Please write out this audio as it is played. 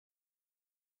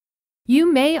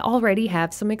You may already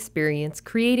have some experience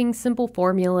creating simple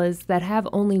formulas that have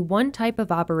only one type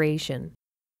of operation.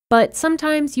 But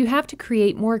sometimes you have to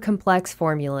create more complex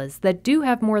formulas that do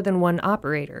have more than one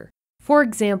operator. For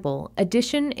example,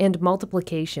 addition and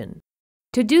multiplication.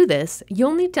 To do this,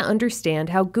 you'll need to understand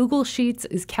how Google Sheets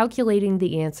is calculating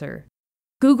the answer.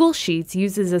 Google Sheets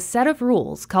uses a set of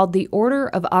rules called the order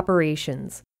of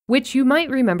operations, which you might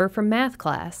remember from math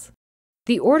class.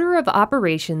 The order of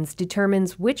operations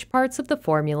determines which parts of the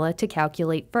formula to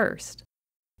calculate first.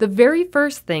 The very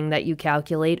first thing that you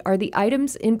calculate are the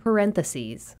items in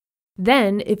parentheses.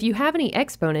 Then, if you have any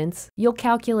exponents, you'll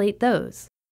calculate those.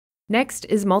 Next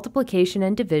is multiplication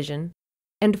and division.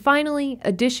 And finally,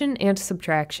 addition and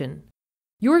subtraction.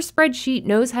 Your spreadsheet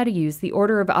knows how to use the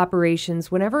order of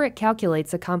operations whenever it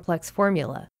calculates a complex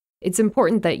formula. It's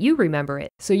important that you remember it,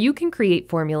 so you can create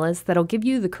formulas that'll give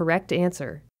you the correct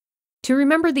answer. To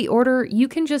remember the order, you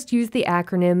can just use the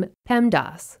acronym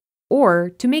PEMDAS.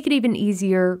 Or, to make it even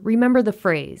easier, remember the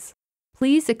phrase,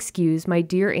 "Please excuse my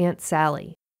dear Aunt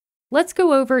Sally." Let's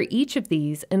go over each of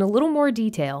these in a little more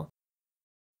detail.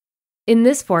 In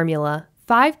this formula,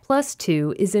 5 plus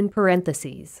 2 is in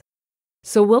parentheses.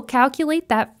 So we'll calculate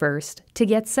that first to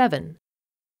get 7.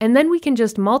 And then we can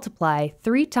just multiply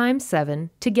 3 times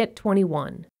 7 to get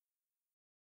 21.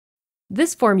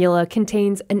 This formula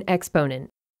contains an exponent,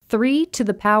 3 to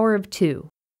the power of 2.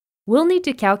 We'll need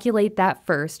to calculate that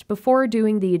first before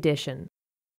doing the addition.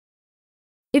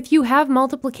 If you have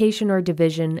multiplication or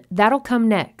division, that'll come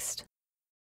next.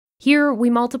 Here we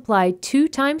multiply 2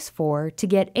 times 4 to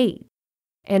get 8,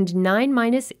 and 9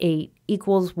 minus 8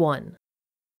 equals 1.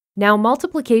 Now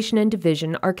multiplication and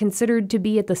division are considered to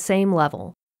be at the same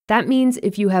level. That means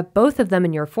if you have both of them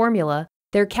in your formula,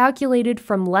 they're calculated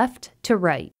from left to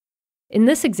right. In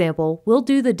this example, we'll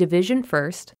do the division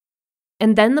first,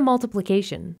 and then the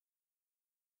multiplication.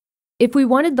 If we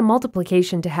wanted the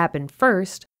multiplication to happen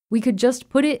first, we could just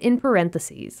put it in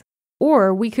parentheses,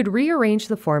 or we could rearrange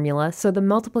the formula so the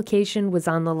multiplication was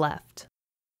on the left.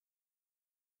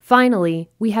 Finally,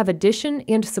 we have addition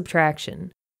and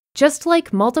subtraction. Just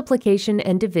like multiplication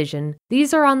and division,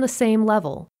 these are on the same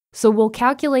level, so we'll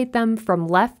calculate them from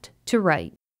left to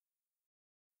right.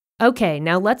 Okay,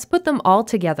 now let's put them all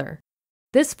together.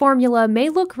 This formula may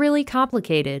look really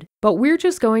complicated, but we're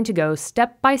just going to go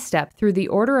step by step through the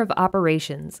order of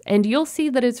operations, and you'll see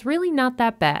that it's really not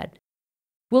that bad.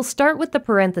 We'll start with the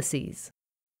parentheses.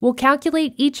 We'll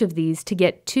calculate each of these to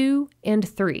get 2 and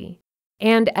 3.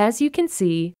 And as you can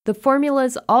see, the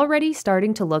formula's already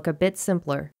starting to look a bit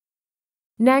simpler.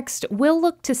 Next, we'll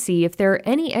look to see if there are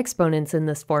any exponents in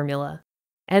this formula.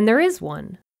 And there is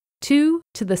one, 2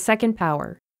 to the second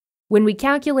power. When we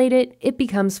calculate it, it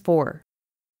becomes 4.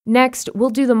 Next,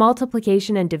 we'll do the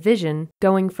multiplication and division,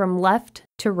 going from left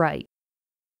to right.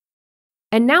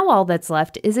 And now all that's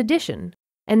left is addition,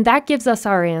 and that gives us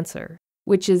our answer,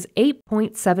 which is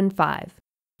 8.75.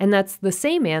 And that's the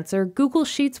same answer Google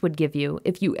Sheets would give you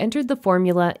if you entered the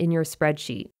formula in your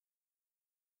spreadsheet.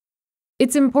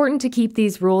 It's important to keep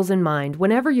these rules in mind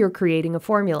whenever you're creating a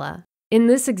formula. In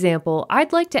this example,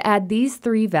 I'd like to add these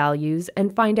 3 values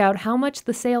and find out how much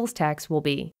the sales tax will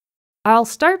be. I'll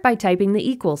start by typing the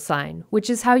equals sign, which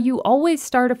is how you always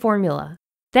start a formula.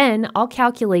 Then I'll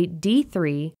calculate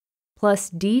D3 plus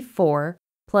D4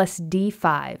 plus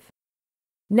D5.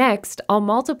 Next, I'll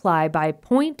multiply by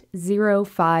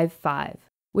 0.055,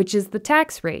 which is the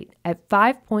tax rate at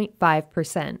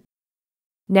 5.5%.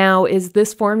 Now, is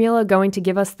this formula going to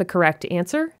give us the correct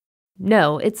answer?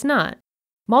 No, it's not.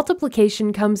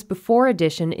 Multiplication comes before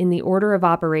addition in the order of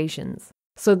operations.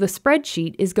 So the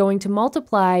spreadsheet is going to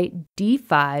multiply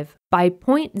D5 by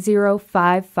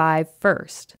 0.055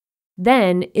 first.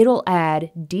 Then it'll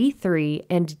add D3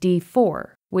 and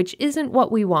D4, which isn't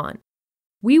what we want.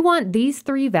 We want these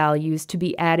 3 values to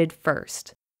be added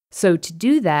first. So to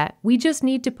do that, we just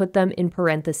need to put them in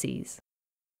parentheses.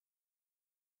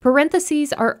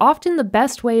 Parentheses are often the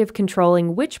best way of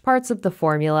controlling which parts of the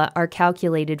formula are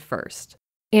calculated first.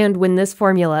 And when this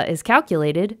formula is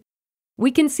calculated,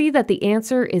 we can see that the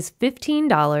answer is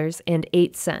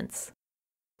 $15.08.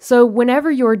 So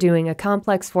whenever you're doing a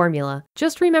complex formula,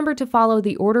 just remember to follow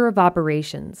the order of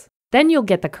operations. Then you'll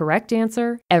get the correct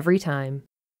answer every time.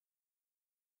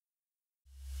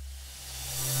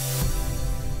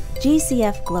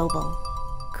 GCF Global,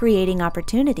 creating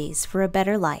opportunities for a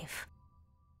better life.